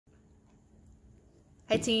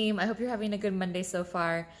Hi team, I hope you're having a good Monday so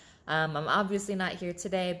far. I'm obviously not here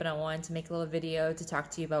today, but I wanted to make a little video to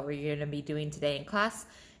talk to you about what you're going to be doing today in class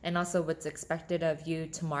and also what's expected of you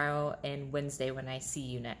tomorrow and Wednesday when I see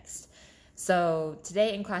you next. So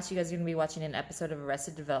today in class, you guys are going to be watching an episode of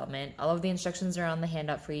Arrested Development. All of the instructions are on the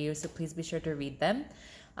handout for you, so please be sure to read them.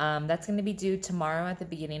 That's going to be due tomorrow at the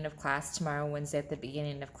beginning of class, tomorrow, Wednesday at the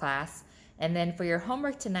beginning of class. And then for your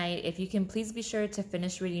homework tonight, if you can please be sure to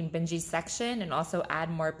finish reading Benji's section and also add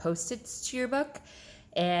more post-its to your book.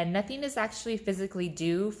 And nothing is actually physically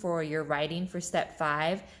due for your writing for step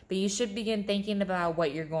 5, but you should begin thinking about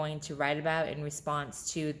what you're going to write about in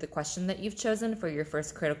response to the question that you've chosen for your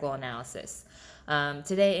first critical analysis.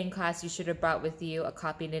 Today in class, you should have brought with you a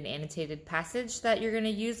copied and annotated passage that you're going to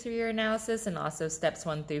use for your analysis and also steps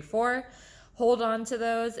 1 through 4. Hold on to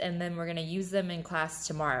those, and then we're going to use them in class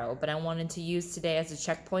tomorrow. But I wanted to use today as a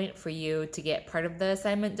checkpoint for you to get part of the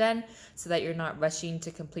assignment done so that you're not rushing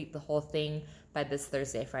to complete the whole thing by this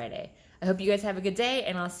Thursday, Friday. I hope you guys have a good day,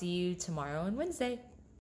 and I'll see you tomorrow and Wednesday.